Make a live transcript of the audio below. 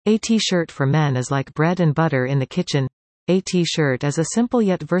A t-shirt for men is like bread and butter in the kitchen. A t-shirt is a simple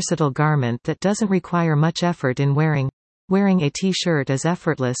yet versatile garment that doesn't require much effort in wearing. Wearing a t-shirt is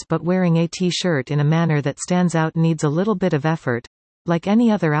effortless, but wearing a t-shirt in a manner that stands out needs a little bit of effort. Like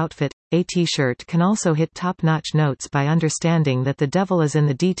any other outfit, a t-shirt can also hit top-notch notes by understanding that the devil is in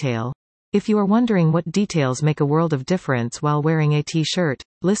the detail. If you are wondering what details make a world of difference while wearing a t-shirt,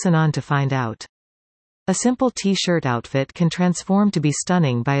 listen on to find out. A simple t-shirt outfit can transform to be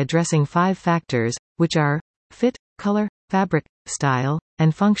stunning by addressing 5 factors, which are fit, color, fabric, style,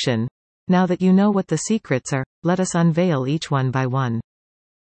 and function. Now that you know what the secrets are, let us unveil each one by one.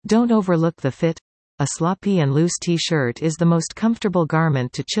 Don't overlook the fit. A sloppy and loose t-shirt is the most comfortable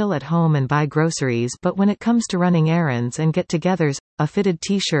garment to chill at home and buy groceries, but when it comes to running errands and get-togethers, a fitted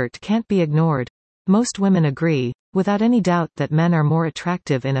t-shirt can't be ignored. Most women agree, without any doubt, that men are more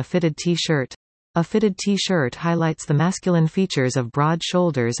attractive in a fitted t-shirt. A fitted t-shirt highlights the masculine features of broad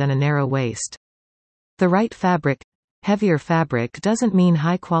shoulders and a narrow waist. The right fabric. Heavier fabric doesn't mean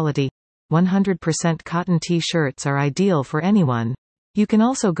high quality. 100% cotton t-shirts are ideal for anyone. You can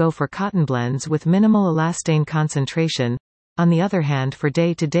also go for cotton blends with minimal elastane concentration. On the other hand, for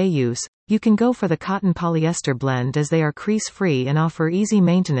day-to-day use, you can go for the cotton polyester blend as they are crease-free and offer easy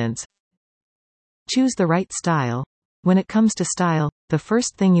maintenance. Choose the right style. When it comes to style, the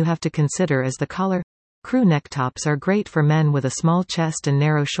first thing you have to consider is the collar. Crew neck tops are great for men with a small chest and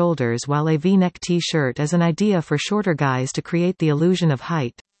narrow shoulders, while a V-neck t-shirt is an idea for shorter guys to create the illusion of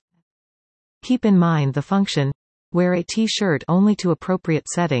height. Keep in mind the function. Wear a t-shirt only to appropriate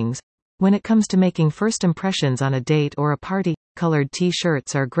settings. When it comes to making first impressions on a date or a party, colored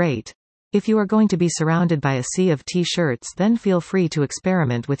t-shirts are great. If you are going to be surrounded by a sea of t-shirts, then feel free to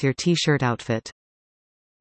experiment with your t-shirt outfit.